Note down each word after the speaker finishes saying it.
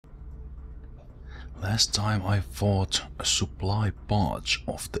Last time I fought a supply barge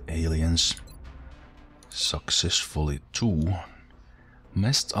of the aliens successfully too.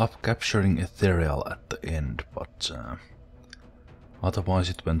 Messed up capturing Ethereal at the end, but otherwise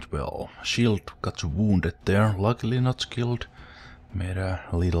it went well. Shield got wounded there, luckily not killed. Made a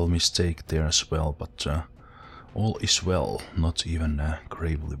little mistake there as well, but all is well, not even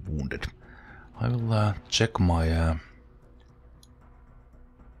gravely wounded. I will check my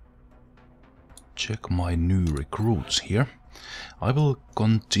new recruits here. I will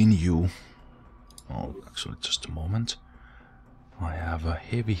continue. Oh, actually, just a moment. I have a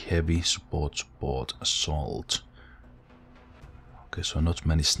heavy support assault. Okay, so not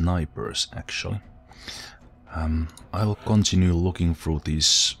many snipers actually. I'll continue looking through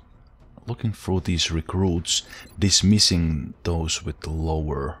these recruits, dismissing those with the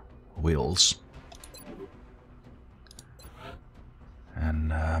lower wills.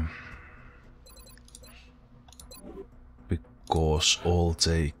 And because all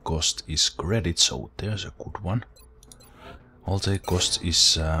they cost is credits, so there's a good one. All they cost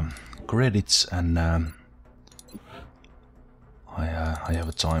is credits, and I have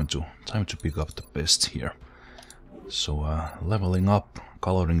a time to pick up the best here. So leveling up,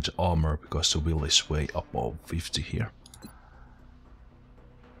 coloring the armor because the will is way above 50 here.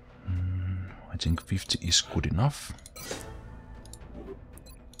 I think 50 is good enough.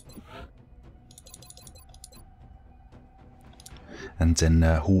 And then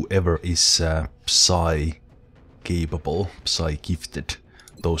whoever is Psi capable, Psi gifted,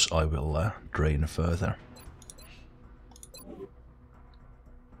 those I will train further.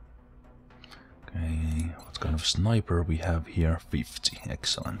 Okay, what kind of sniper we have here? 50,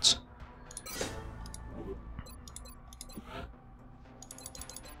 excellent.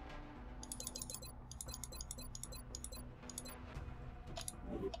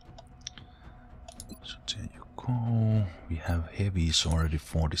 So there you go. We have heavies already,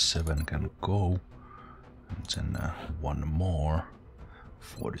 47 can go. And then one more,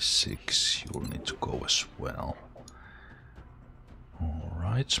 46, you'll need to go as well.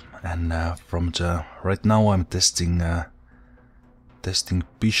 Alright, and from the... right now I'm testing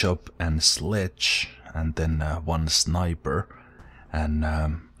Bishop and Sledge, and then one Sniper. And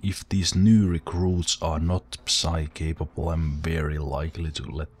if these new recruits are not Psi capable, I'm very likely to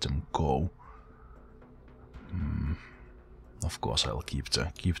let them go. Of course I'll keep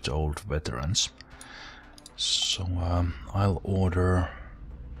the old veterans. So I'll order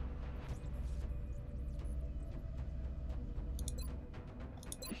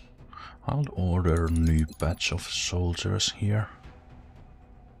a new batch of soldiers here.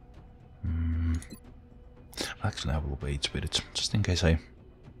 Actually I will wait with it, just in case I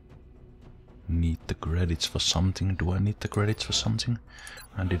need the credits for something. Do I need the credits for something?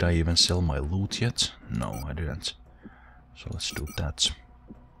 And did I even sell my loot yet? No, I didn't. So let's do that.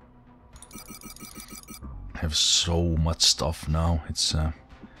 I have so much stuff now, it's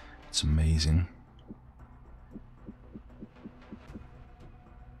amazing.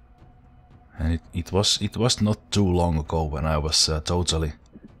 And it was not too long ago when I was totally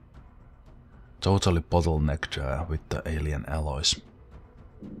bottlenecked with the alien alloys.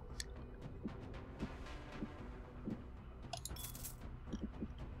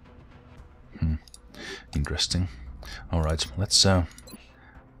 Interesting. All right, let's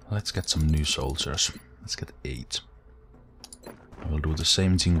get some new soldiers. Let's get 8. I will do the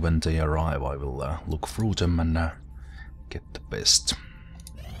same thing when they arrive. I will look through them and get the best.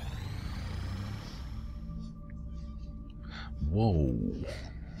 Whoa.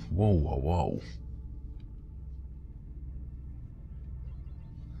 Whoa, whoa, whoa.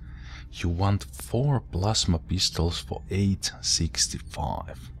 You want 4 plasma pistols for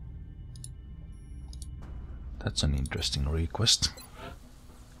 865. That's an interesting request.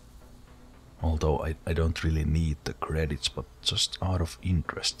 Although I don't really need the credits, but just out of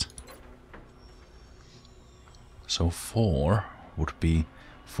interest. So 4 would be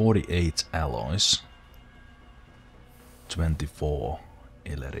 48 alloys, 24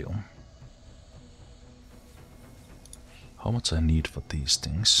 Elerium. How much I need for these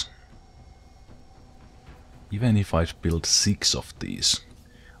things? Even if I'd build 6 of these,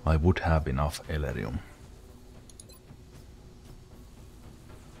 I would have enough Elerium.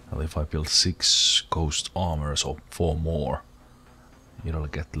 Well, if I build 6 ghost armors or 4 more, it'll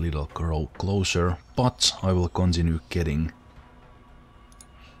get a little closer, but I will continue getting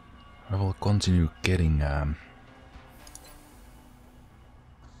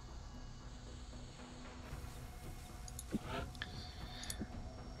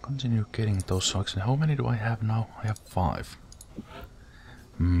those. Actually, how many do I have now? I have 5.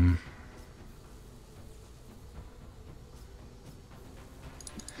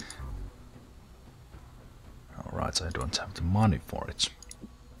 Besides, I don't have the money for it.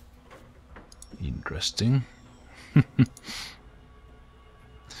 Interesting.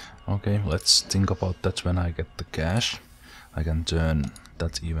 Okay, let's think about that when I get the cash. I can turn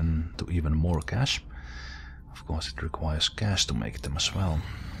that to even more cash. Of course, it requires cash to make them as well.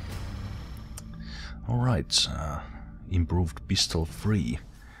 Alright, improved pistol free.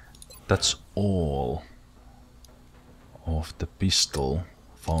 That's all of the pistol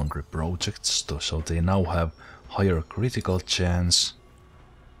foundry projects, so they now have higher critical chance,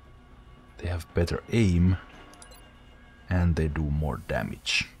 they have better aim, and they do more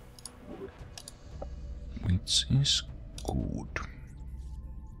damage, which is good.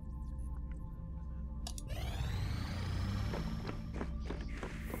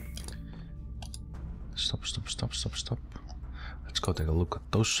 Stop. Let's go take a look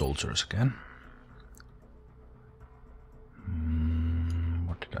at those soldiers again.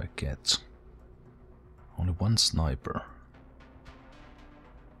 What did I get? Only one sniper.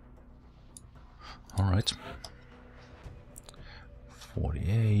 Alright.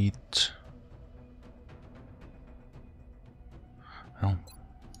 48. Well,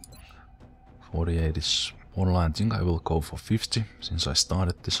 48 is borderline. I think I will go for 50 since I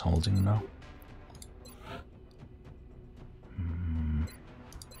started this whole thing now.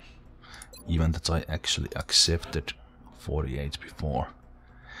 Even that I actually accepted 48 before.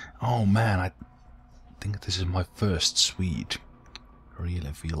 Oh man, I think this is my first Swede. I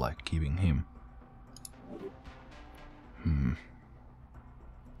really feel like giving him.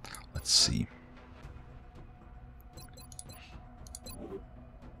 Let's see.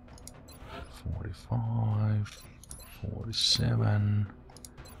 45, 47,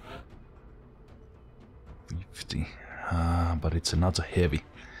 50. But it's another heavy.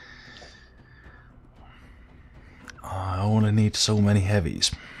 I only need so many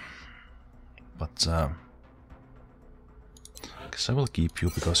heavies. But I guess I will keep you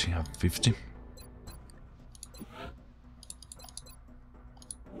because you have 50.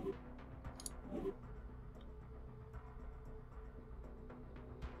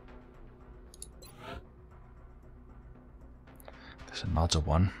 There's another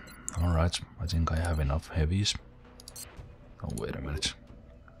one. Alright, I think I have enough heavies. Oh, wait a minute.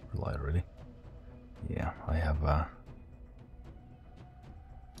 Will I really? Yeah, I have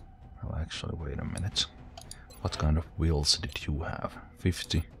well, actually, wait a minute. What kind of wheels did you have?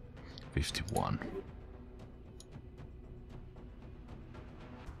 50? 51.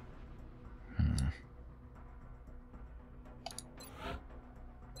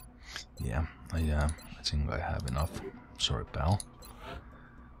 Yeah, I think I have enough. Sorry, pal.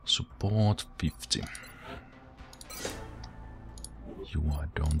 Support 50. You I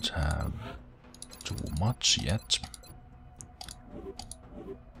don't have too much yet.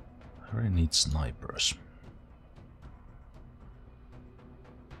 I really need snipers.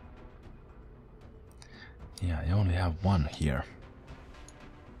 Yeah, I only have one here.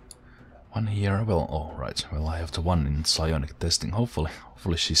 One here, well, alright, well I have the one in psionic testing. Hopefully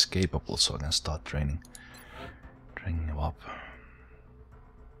she's capable so I can start training him up.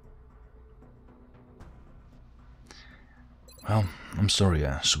 Well, I'm sorry,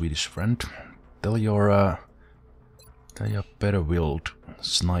 Swedish friend. Tell your better-willed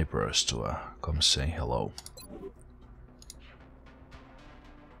snipers to come say hello.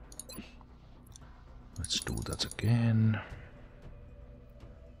 Let's do that again.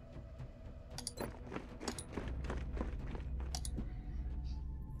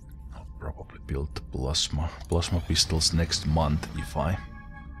 I'll probably build the plasma pistols next month if I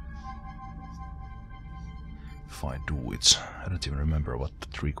do it. I don't even remember what the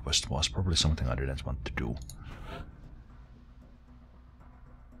request was. Probably something I didn't want to do.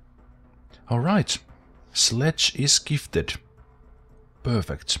 Alright. Sledge is gifted.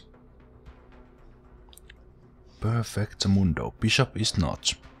 Perfect. Perfect mundo. Bishop is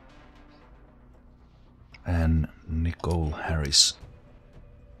not. And Nicole Harris.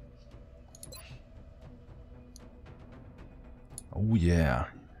 Oh yeah.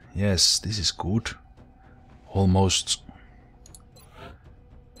 Yes, this is good. Almost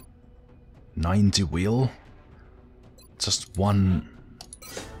 90 will. Just one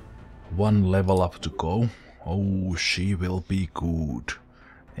level up to go. Oh, she will be good.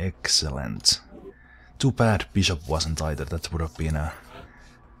 Excellent. Too bad Bishop wasn't either. That would have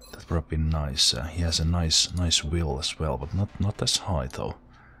been nice. He has a nice will as well, but not as high though.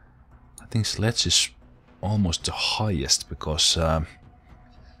 I think Sledge is almost the highest because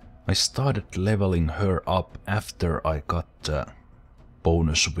I started leveling her up after I got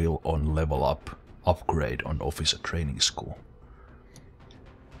bonus will on level up upgrade on officer training school.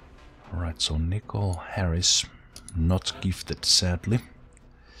 Alright, so Nicole Harris, Not gifted, sadly.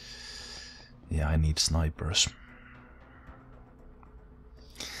 Yeah, I need snipers.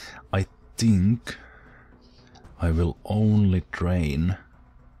 I think I will only train,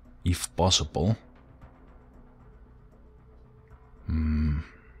 if possible,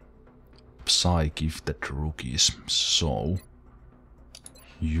 Psy gifted rookies, so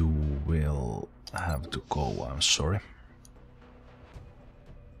you will have to go, I'm sorry.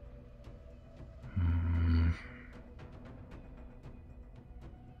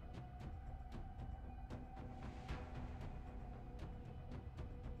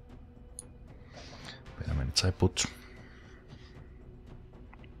 Wait a minute, I put...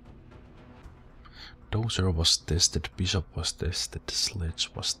 Dozer was tested, Bishop was tested, Sledge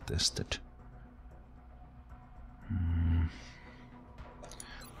was tested.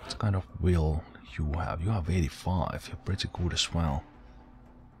 What kind of will you have? You have 85, you're pretty good as well.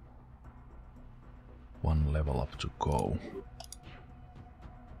 One level up to go.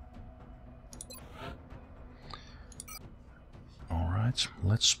 Alright,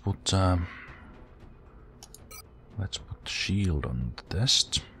 let's put shield on the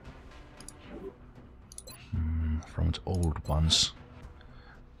test. From the old ones.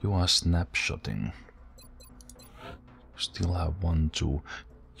 You are snapshotting. Still have 1, 2.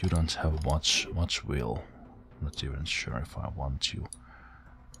 You don't have much will. Not even sure if I want you.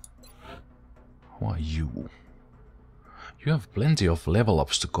 Who are you? You have plenty of level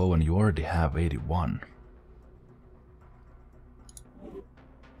ups to go and you already have 81.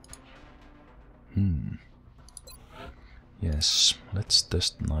 Yes, let's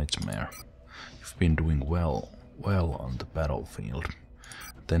test Nightmare. You've been doing well on the battlefield.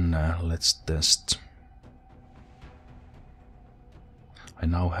 Then let's test. I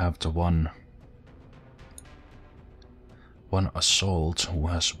now have the one assault who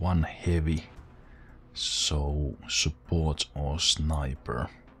has 1 heavy, so support or sniper.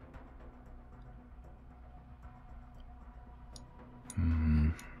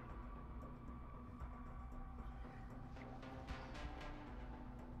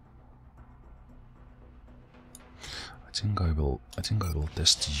 I think I will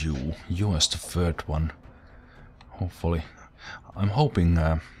test you. You as the 3rd one. Hopefully, I'm hoping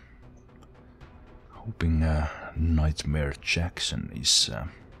Nightmare Jackson is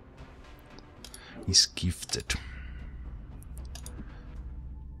gifted.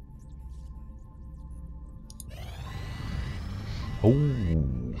 Oh,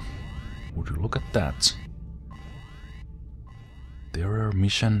 would you look at that? Terror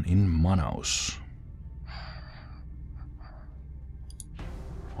mission in Manaus.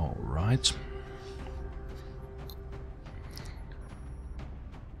 All right.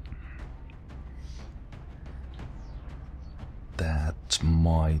 That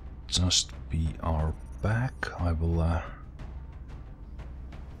might just be our back. I will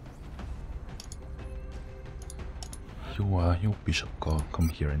you Bishop, come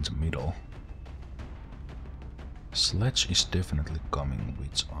here in the middle. Sledge is definitely coming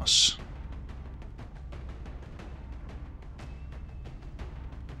with us.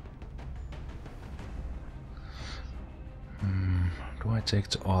 Do I take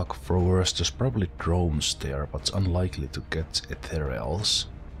the arc throwers? There's probably drones there, but it's unlikely to get ethereals.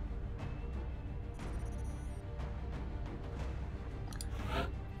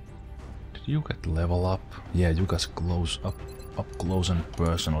 Did you get level up? Yeah, you got up close and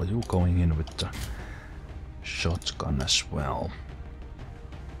personal. You going in with the shotgun as well.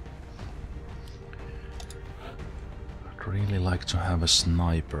 I'd really like to have a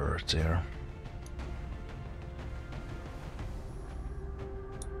sniper there.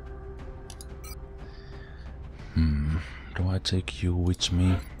 Do I take you with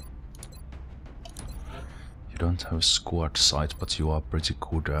me? You don't have a squad sight, but you are pretty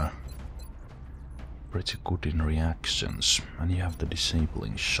good in reactions, and you have the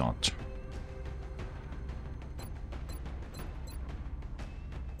disabling shot.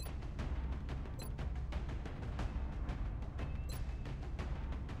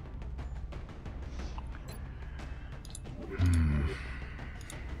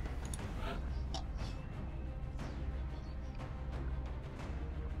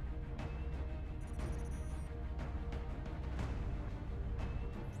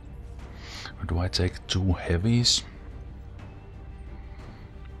 Do I take 2 heavies?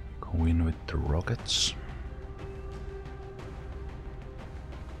 Go in with the rockets.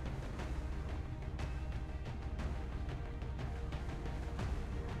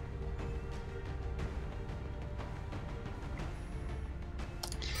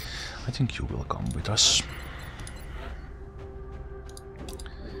 I think you will come with us.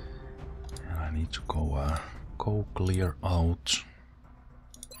 And I need to go go clear out.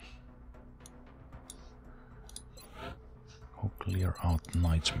 Go clear out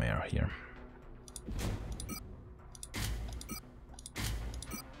Nightmare here.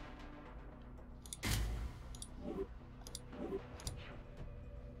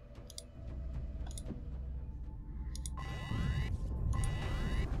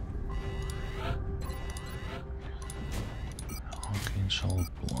 Archangel,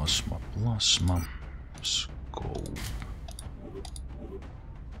 Plasma, Scope.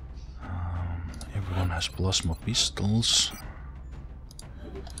 Everyone has plasma pistols.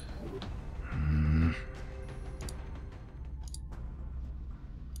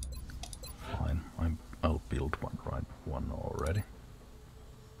 Fine, I'll build one already.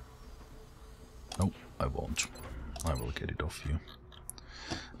 No, I won't. I will get it off you.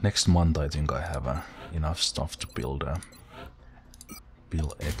 Next month I think I have enough stuff to build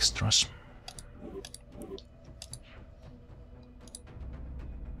extras.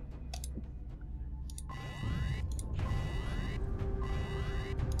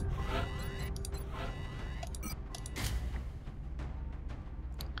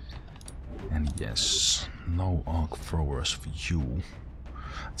 And yes, no arc throwers for you.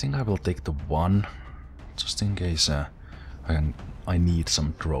 I think I will take the one, just in case I need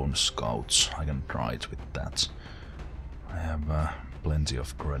some drone scouts. I can try it with that. I have plenty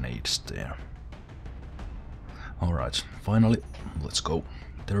of grenades there. Alright, finally, let's go.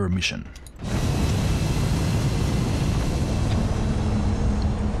 Terror mission.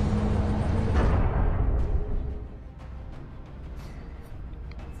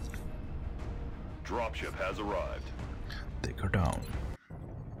 Dropship has arrived. Take her down.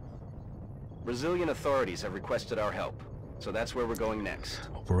 Brazilian authorities have requested our help, so that's where we're going next.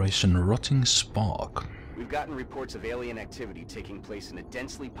 Operation Rotting Spark. We've gotten reports of alien activity taking place in a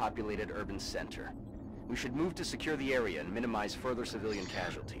densely populated urban center. We should move to secure the area and minimize further civilian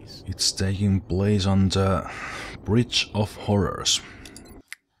casualties. It's taking place on the Bridge of Horrors.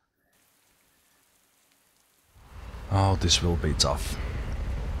 Oh, this will be tough.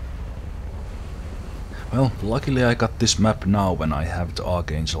 Well, luckily I got this map now when I have the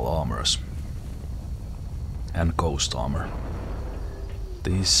Archangel armors. And Ghost armor.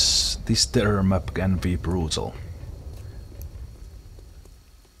 This terror map can be brutal.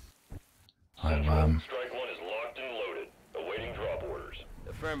 Strike one is locked and loaded, awaiting drop orders.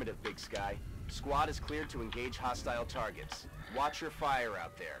 Affirmative, Big Sky. Squad is cleared to engage hostile targets. Watch your fire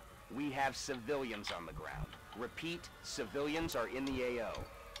out there. We have civilians on the ground. Repeat, civilians are in the AO.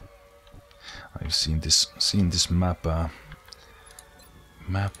 I've seen this map on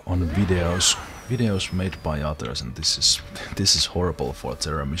videos made by others, and this is horrible for a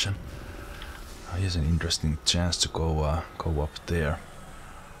terror mission. Here's an interesting chance to go up there,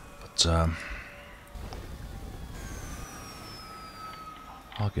 but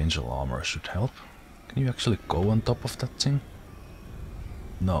Archangel armor should help. Can you actually go on top of that thing?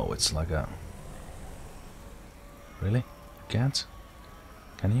 No, it's like a... Really? You can't?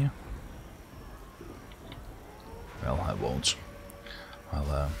 Can you? Well, I won't.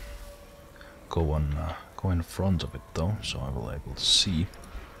 I'll go in front of it though, so I will be able to see.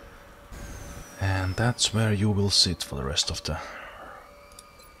 And that's where you will sit for the rest of the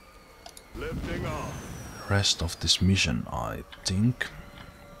Lifting off. rest of this mission, I think.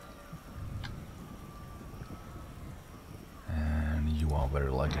 And you are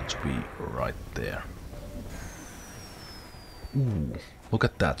very likely to be right there. Ooh, look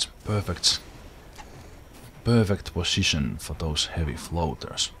at that. Perfect position for those heavy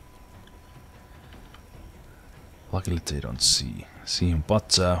floaters. Luckily they don't see him,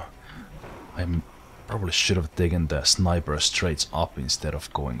 but I probably should have taken the sniper straight up instead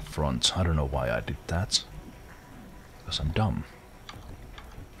of going front. I don't know why I did that. Because I'm dumb.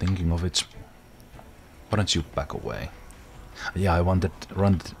 Thinking of it. Why don't you back away? Yeah, I wanted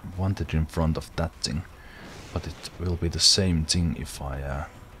in front of that thing, but it will be the same thing if I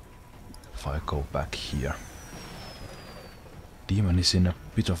go back here. Demon is in a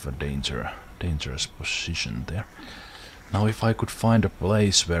bit of a dangerous position there. Now if I could find a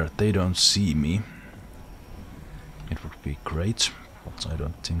place where they don't see me, it would be great, but I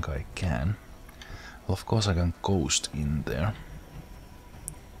don't think I can. Well, of course I can ghost in there.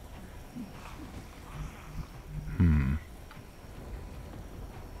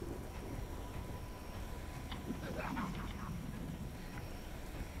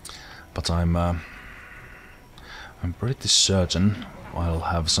 But I'm pretty certain I'll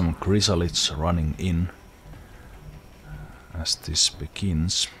have some chrysalids running in as this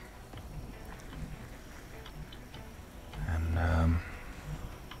begins. And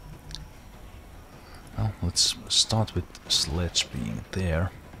Well, let's start with Sledge being there.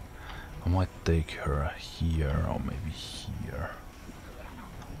 I might take her here or maybe here.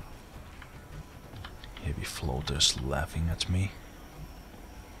 Heavy floaters laughing at me.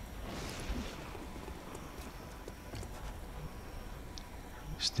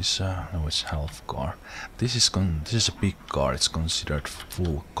 Is this no, it's half car. This is a big car. It's considered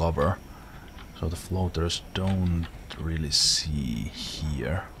full cover, so the floaters don't really see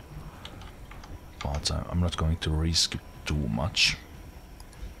here. But I'm not going to risk it too much.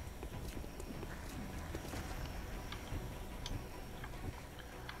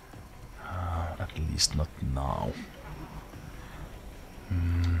 At least not now.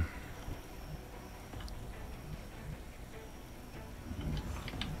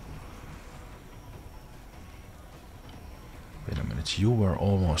 Wait a minute, you were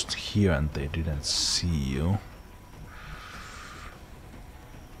almost here and they didn't see you.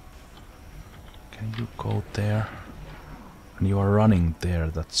 Can you go there? When you are running there,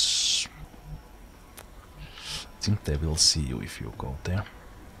 that's... I think they will see you if you go there.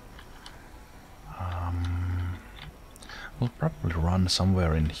 We'll probably run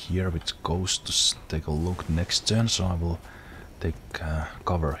somewhere in here with Ghost to take a look next turn, so I will take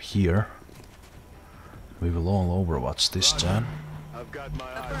cover here. We will all overwatch this turn. I've got my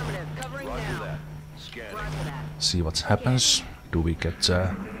eye. Affirmative, covering now. Scanning. Roger that. See what happens. Do we get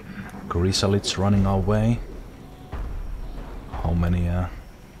chrysalids running our way? How many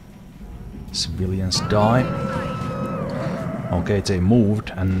civilians die? Okay, they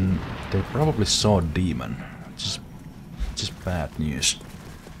moved and they probably saw a demon. Just bad news.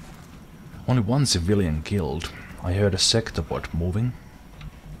 Only one civilian killed. I heard a sector bot moving.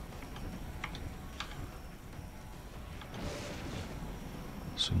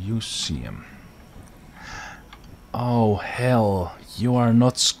 So you see him. Oh hell, you are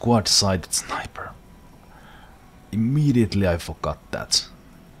not squad-sided sniper. Immediately I forgot that.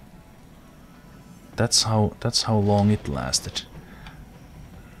 That's how long it lasted.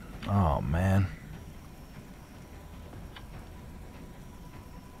 Oh man.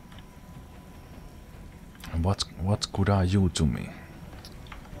 What good are you to me?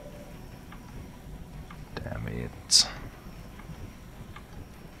 Damn it.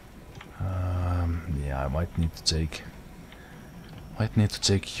 Yeah, I might need to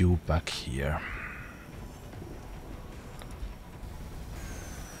take you back here.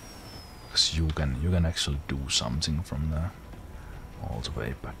 Because you can actually do something from the all the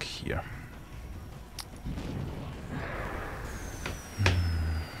way back here.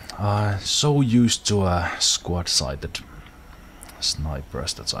 So used to squad-sided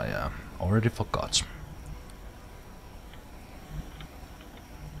snipers that I already forgot.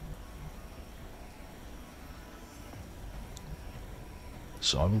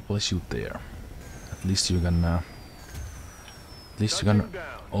 So I will place you there. At least you can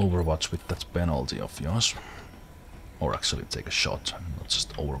overwatch with that penalty of yours, or actually take a shot, not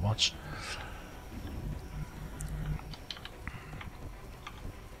just overwatch.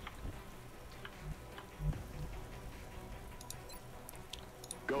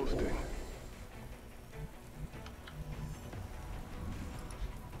 Ghosting.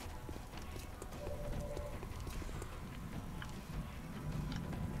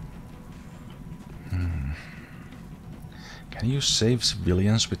 Can you save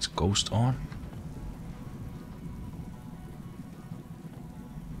civilians with Ghost on?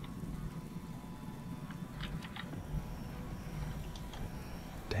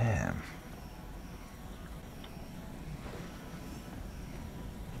 Damn.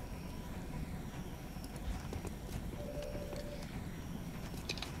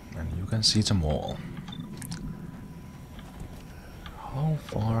 And you can see them all. How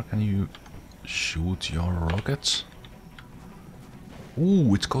far can you shoot your rockets?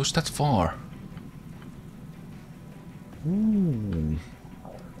 Ooh, it goes that far. Ooh.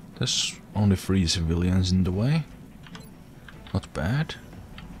 There's only 3 civilians in the way. Not bad.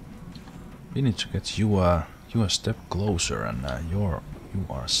 We need to get you a step closer, and you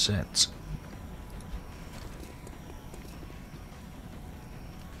are set.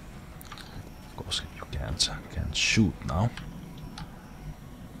 Of course, you can't shoot now.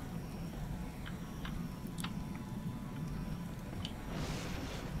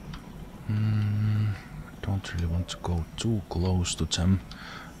 Don't really want to go too close to them.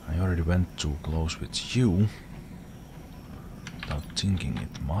 I already went too close with you without thinking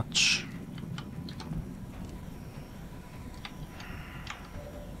it much.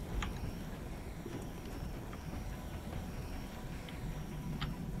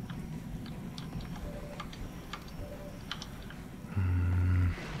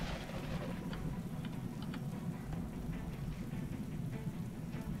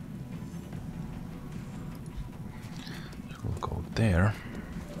 there.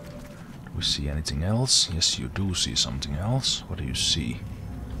 Do we see anything else? Yes, you do see something else. What do you see?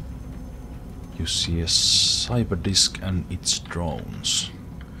 You see a cyber disk and its drones.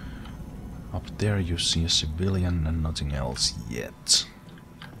 Up there you see a civilian and nothing else yet.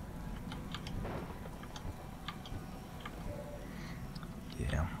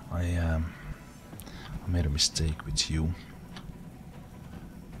 Yeah, I made a mistake with you.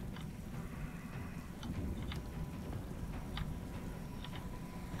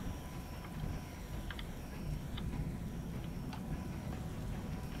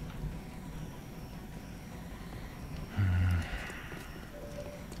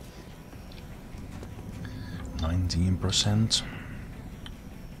 %.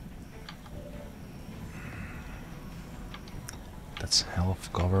 That's health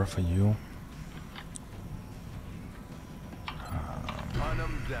cover for you. Hunt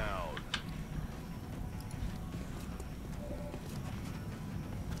 'em down.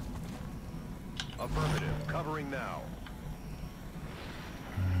 Affirmative. Covering now.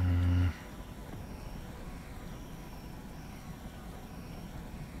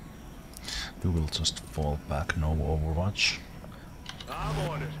 You will just fall back, no Overwatch. I'm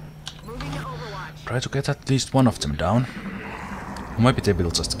on it. Moving to Overwatch. Try to get at least one of them down. Or maybe they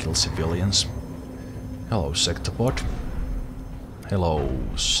will just kill civilians. Hello, Sectopod. Hello,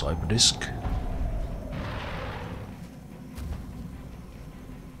 Cyberdisk.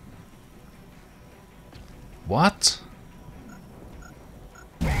 What?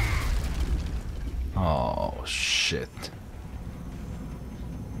 Oh, shit.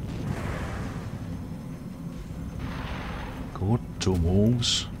 Good, 2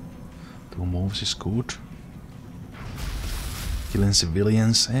 moves. 2 moves is good. Killing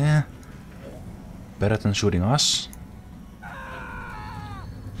civilians, eh? Better than shooting us.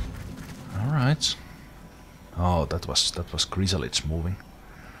 Alright. Oh, that was Chrysalis moving.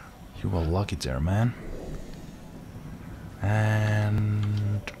 You were lucky there, man.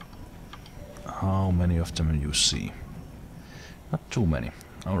 And how many of them you see? Not too many.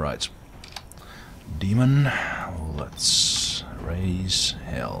 Alright. Demon, let's raise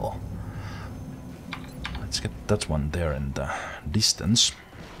hell. Let's get that one there in the distance.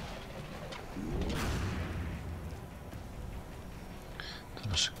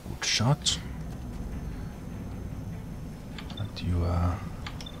 That was a good shot. But you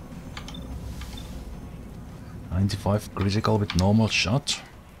 95 critical with normal shot.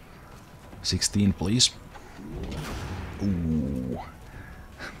 16 please. Ooh.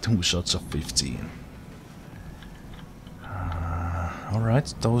 2 shots of 15.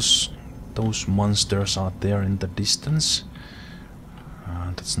 Alright, those monsters are there in the distance.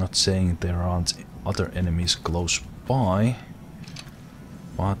 That's not saying there aren't other enemies close by,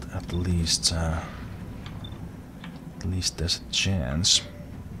 but at least there's a chance.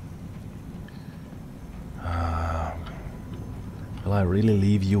 Will I really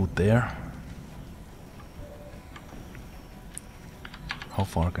leave you there? How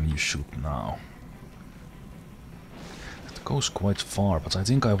far can you shoot now? It goes quite far, but I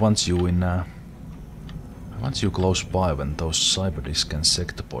think I want you in. I want you close by when those Cyberdisk and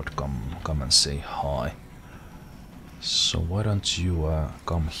Sectopod come and say hi. So why don't you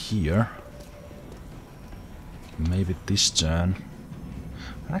come here? Maybe this turn.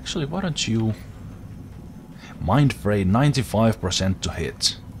 Actually, why don't you? Mind Fray 95% to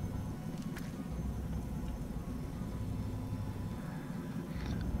hit.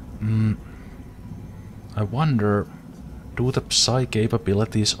 I wonder, do the Psy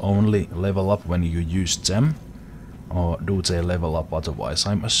capabilities only level up when you use them? Or do they level up otherwise?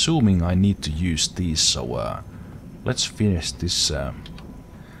 I'm assuming I need to use these, so let's finish this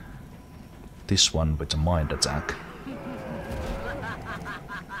this one with a mind attack.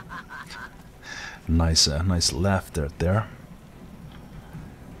 Nice laughter there.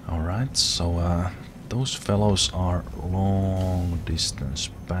 Alright, so those fellows are long distance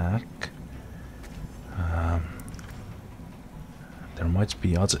back. There might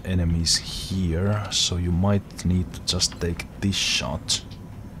be other enemies here, so you might need to just take this shot.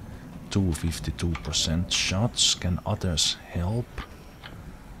 252% shots. Can others help?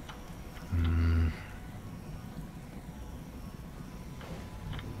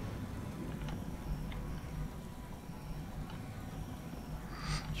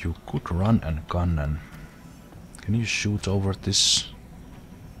 You could run and gun and... Can you shoot over this?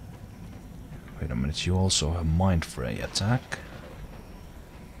 Wait a minute, you also have Mind Fray attack.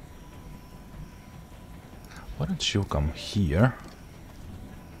 Why don't you come here?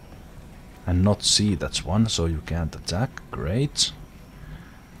 And not see that's one, so you can't attack. Great.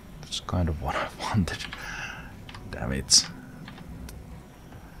 That's kind of what I wanted. Damn it.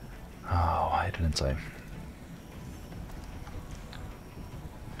 didn't I?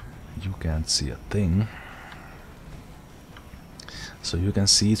 You can't see a thing. So you can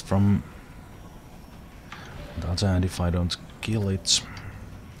see it from the other hand if I don't kill it.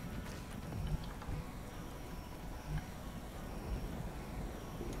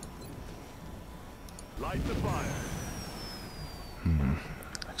 Light the fire.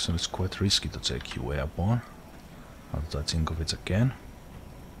 Actually, it's quite risky to take you airborne. How did I think of it again?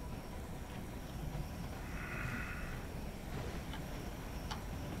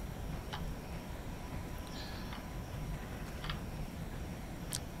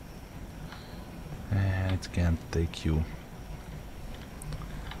 It can't take you.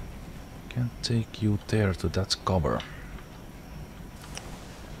 Can't take you there to that cover.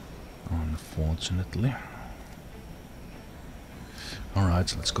 Unfortunately.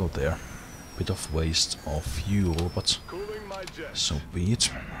 Alright, let's go there. Bit of waste of fuel, but Cooling my jet. so be it.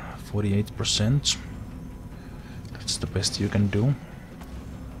 48%. That's the best you can do.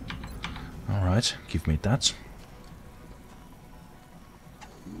 Alright, give me that.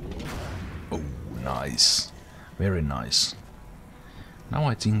 Oh, nice. Very nice. Now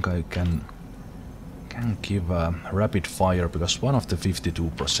I think I can give a rapid fire because one of the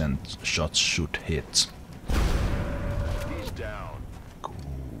 52% shots should hit. He's down.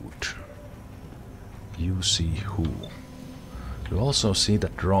 Good. You see who. You also see the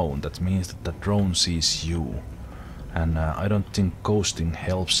drone. That means that the drone sees you. And I don't think ghosting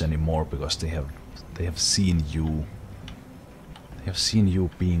helps anymore because they have seen you. They have seen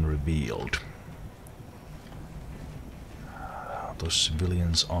you being revealed. Those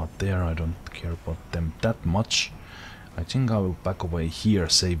civilians are there. I don't care about them that much. I think I will back away here,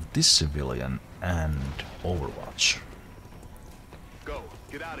 save this civilian, and Overwatch. Go.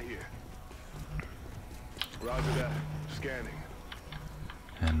 Get out of here. Roger that. Scanning.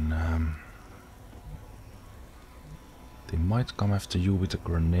 And they might come after you with a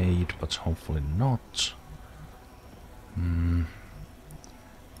grenade, but hopefully not.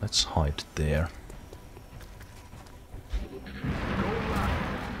 Let's hide there.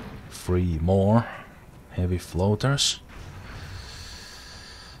 3 more heavy floaters.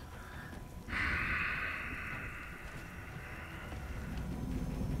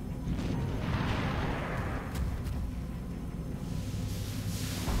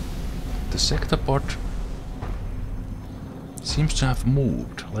 The sector pod seems to have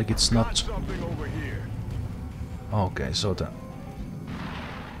moved, like it's Got not... something over here. Okay, so the...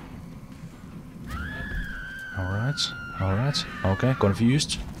 Alright, okay,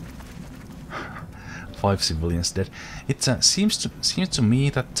 confused. 5 civilians dead. It seems to me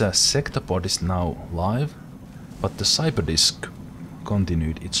that the sectopod is now live, but the cyberdisk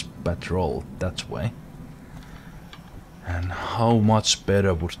continued its patrol that way. And how much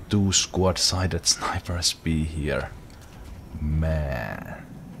better would 2 squad-sided snipers be here? Man.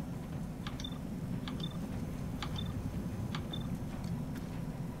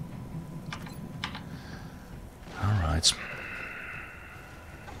 Alright.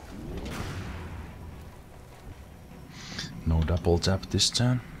 No double tap this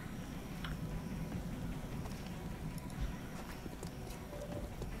turn.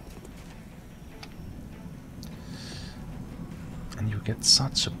 And you get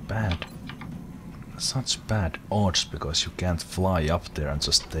such bad odds because you can't fly up there and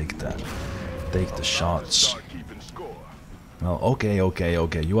just take the shots. Start keeping score. Well, okay,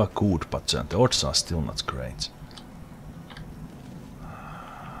 you are good, but the odds are still not great.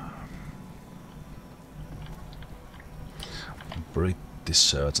 I'm pretty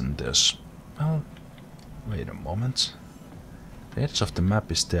certain there's... Well, wait a moment. The edge of the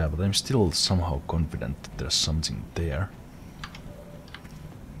map is there, but I'm still somehow confident that there's something there.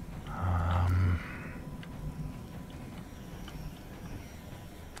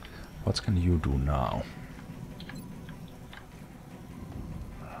 What can you do now?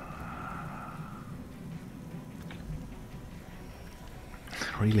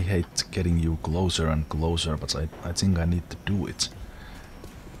 I really hate getting you closer and closer, but I think I need to do it.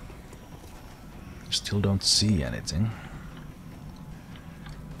 Still don't see anything.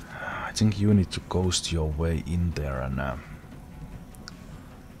 I think you need to ghost your way in there and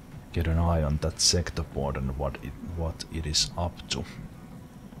get an eye on that sector board and what it is up to.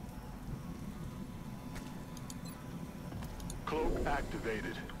 Cloak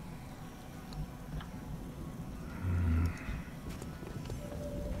activated.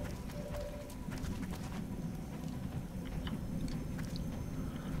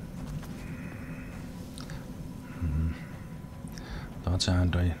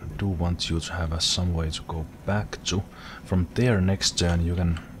 And I do want you to have some way to go back to. From there next turn you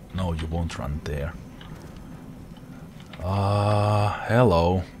can No, you won't run there.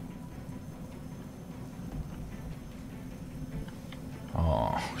 Hello.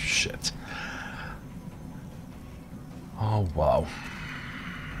 Oh, shit. Oh, wow.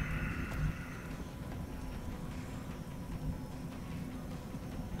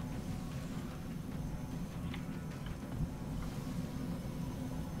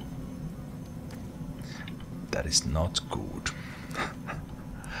 That is not good.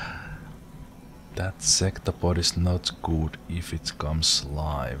 That sectopod is not good if it comes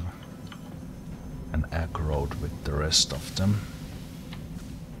live and aggroed with the rest of them.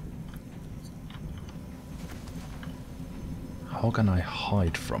 How can I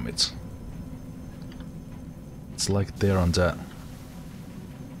hide from it? It's like they're on the...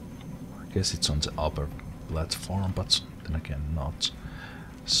 I guess it's on the upper platform, but then again not.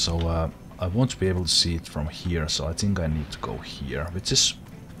 So I won't be able to see it from here, so I think I need to go here, which is...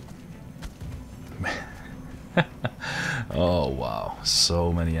 Oh wow,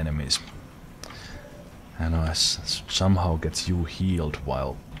 so many enemies. And I somehow get you healed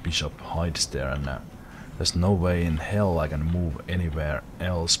while Bishop hides there, and there's no way in hell I can move anywhere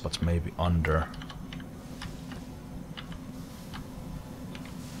else but maybe under.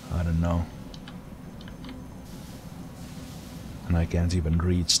 I don't know. And I can't even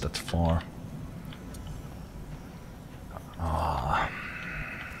reach that far. Ah.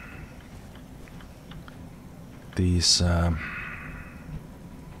 These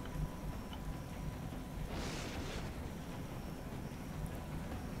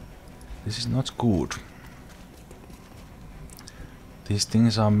this is not good. These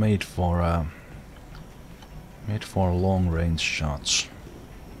things are made for long-range shots.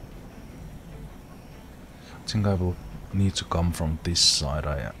 I think I will need to come from this side.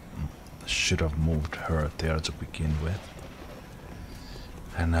 I should have moved her there to begin with.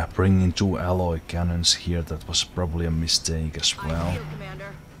 And bringing 2 alloy cannons here, that was probably a mistake as well.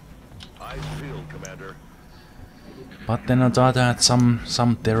 I feel, Commander. But then on the other hand,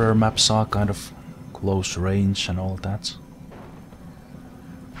 some terror maps are kind of close range and all that.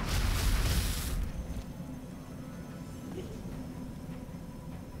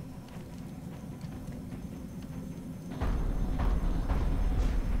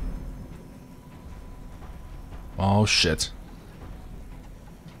 Oh shit.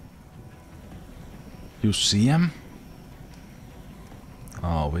 You see him?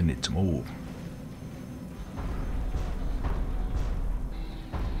 Oh, we need to move.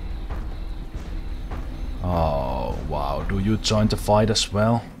 Oh, wow. Do you join the fight as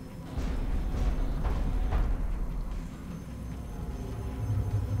well?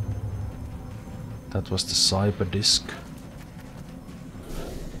 That was the cyber disc.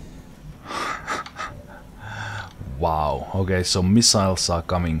 Wow. Okay, so missiles are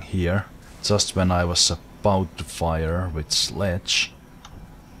coming here. Just when I was about to fire with sledge.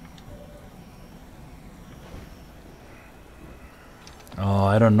 Oh,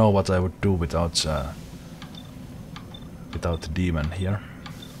 I don't know what I would do without the demon here.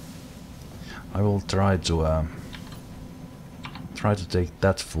 I will try to take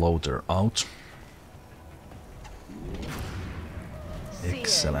that floater out.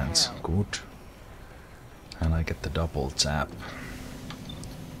 Excellent, good. And I get the double tap.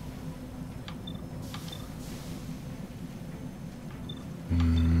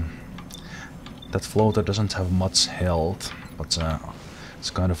 That floater doesn't have much health, but it's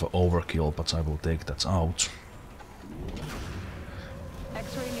kind of an overkill, but I will take that out.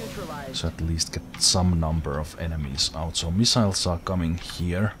 So at least get some number of enemies out. So missiles are coming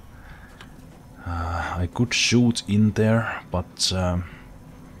here. I could shoot in there, but and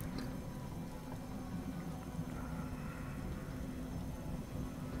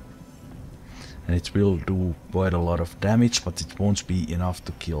it will do quite a lot of damage, but it won't be enough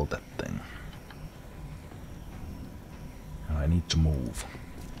to kill that thing. And I need to move.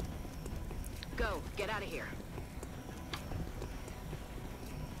 Go, get out of here.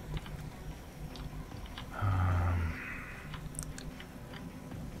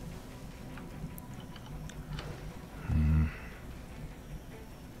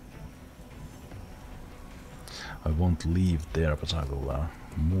 I won't leave there, but I will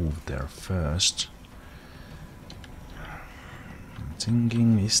move there first. I'm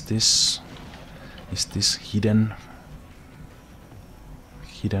thinking, is this hidden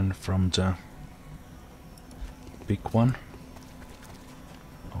from the big one?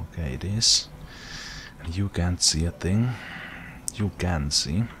 Okay, it is. And you can't see a thing. You can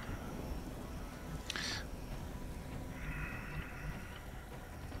see.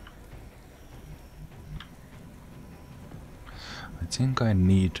 I think I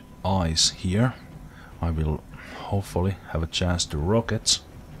need eyes here. I will hopefully have a chance to rocket,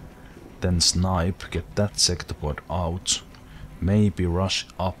 then snipe, get that sector pod out, maybe rush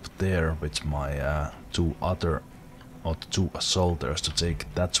up there with my two assaulters to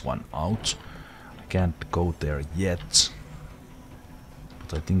take that one out. I can't go there yet,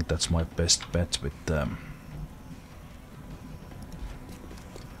 but I think that's my best bet with them.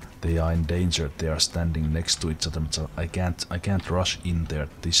 They are in danger, they are standing next to each other, so I can't rush in there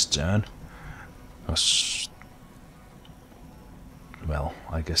this turn. Because, well,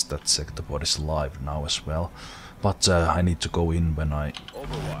 I guess that sector pod is live now as well. But I need to go in when I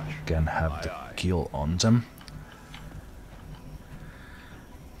can have the kill on them.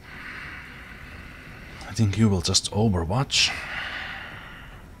 I think you will just overwatch.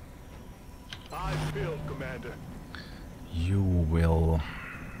 I feel, Commander. You will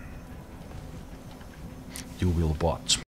bot.